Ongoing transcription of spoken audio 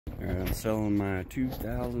Alright, I'm selling my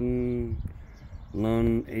 2000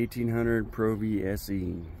 Lund 1800 Pro V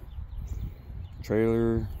SE.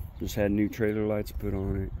 Trailer, just had new trailer lights put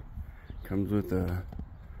on it. Comes with a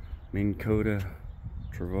Minn Kota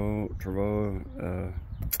trolling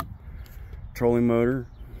motor.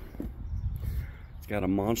 It's got a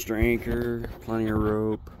monster anchor, plenty of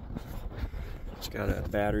rope. It's got a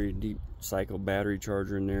battery, deep cycle battery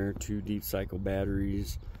charger in there, 2 deep cycle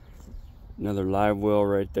batteries. Another live well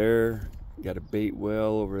right there. Got a bait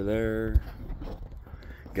well over there.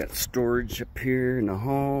 Got storage up here in the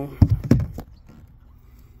hall.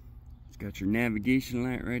 It's got your navigation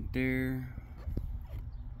light right there.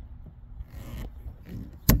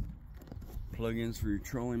 Plug-ins for your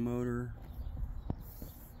trolling motor.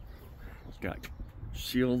 It's got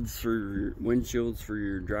shields for your windshields for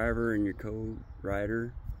your driver and your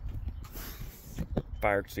co-rider.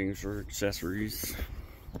 Fire extinguisher accessories.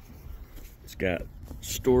 It's got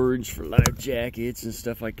storage for life jackets and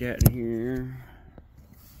stuff like that in here.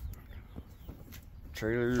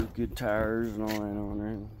 Trailer, good tires and all that on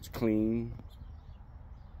there. It's clean.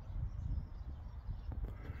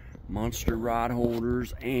 Monster rod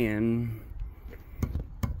holders and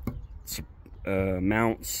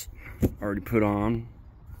mounts already put on.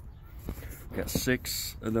 Got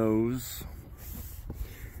 6 of those.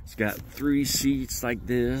 It's got 3 seats like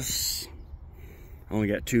this. I only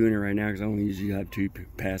got 2 in it right now because I only usually have 2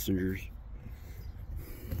 passengers.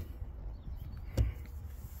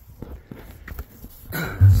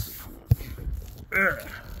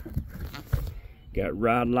 Got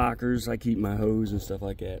rod lockers. I keep my hose and stuff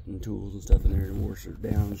like that and tools and stuff in there to wash it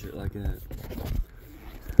down and shit like that.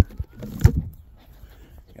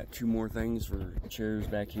 Got 2 more things for chairs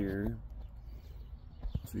back here.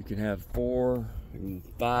 So you can have 4 and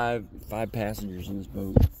 5 passengers in this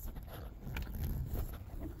boat.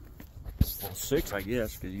 Well, 6 I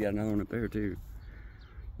guess, because you got another one up there too.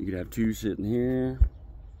 You could have 2 sitting here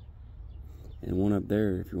and 1 up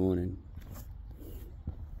there if you wanted.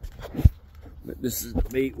 But this is the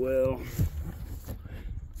bait well.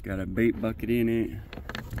 It's got a bait bucket in it.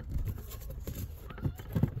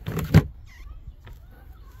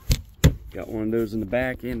 Got one of those in the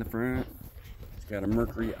back and the front. It's got a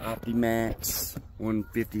Mercury OptiMax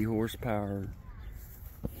 150 horsepower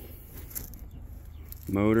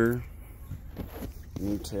motor.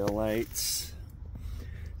 New tail lights.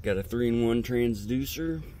 Got a 3-in-1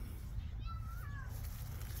 transducer.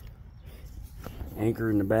 Anchor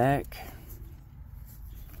in the back.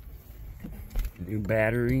 New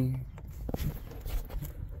battery.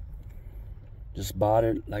 Just bought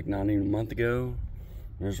it like not even a month ago.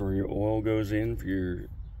 There's where your oil goes in for your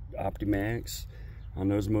OptiMax. On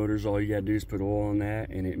those motors, all you gotta do is put oil on that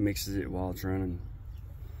and it mixes it while it's running.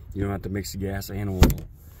 You don't have to mix the gas and oil.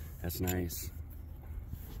 That's nice.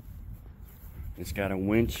 It's got a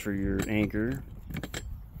winch for your anchor.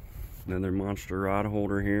 Another monster rod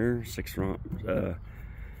holder here.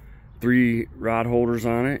 3 rod holders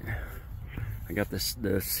on it. I got the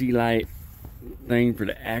sea light thing for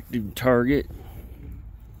the active target.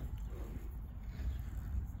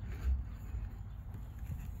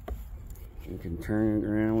 You can turn it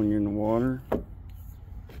around when you're in the water.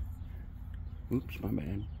 Oops, my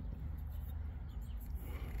bad.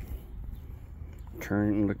 Turn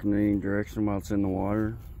it and look in any direction while it's in the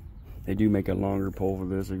water. They do make a longer pole for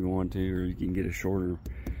this if you want to, or you can get a shorter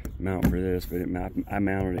mount for this, but I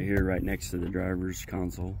mounted it here right next to the driver's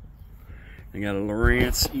console. I got a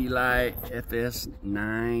Lowrance Eli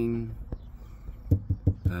FS9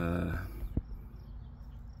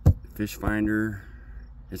 fish finder.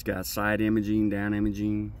 It's got side imaging, down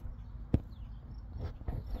imaging.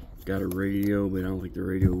 It's got a radio, but I don't think the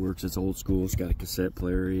radio works. It's old school. It's got a cassette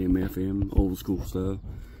player, AM, FM, old school stuff.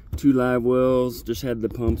 2 live wells. Just had the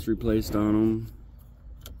pumps replaced on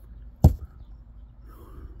them.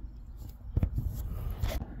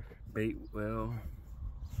 Bait well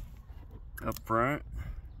up front.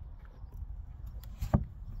 And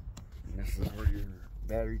this is where your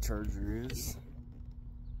battery charger is.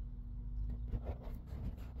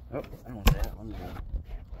 Oh, I don't want that one.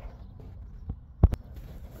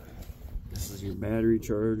 This is your battery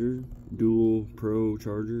charger, dual pro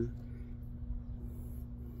charger.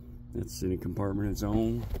 That's in a compartment of its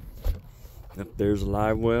own. Up there's a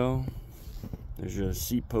live well. There's your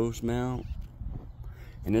seat post mount.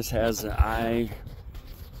 And this has an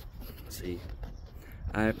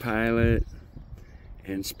iPilot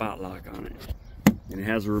and spot lock on it. And it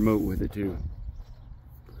has a remote with it too.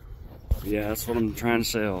 Yeah, that's what I'm trying to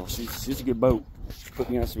sell. She's a good boat. She's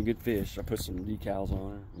putting out some good fish. I put some decals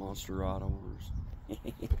on her. Monster rod holders.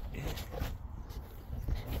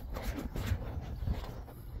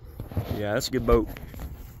 Yeah, that's a good boat.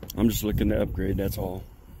 I'm just looking to upgrade, that's all.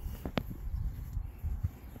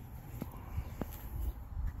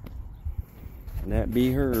 And that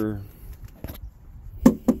be her.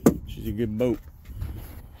 She's a good boat.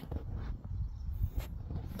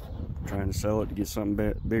 Trying to sell it to get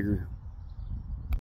something bigger.